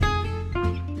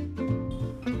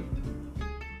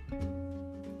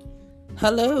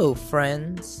Hello,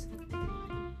 friends.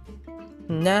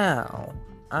 Now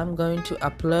I'm going to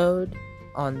upload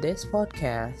on this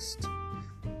podcast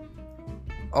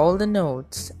all the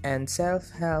notes and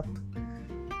self-help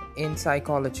in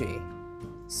psychology.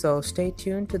 So stay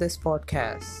tuned to this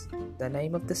podcast. The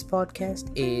name of this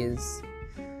podcast is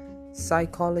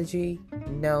Psychology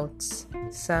Notes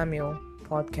Samuel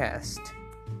Podcast.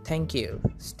 Thank you.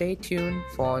 Stay tuned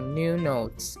for new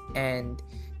notes and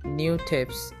new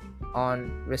tips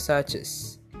on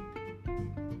researches.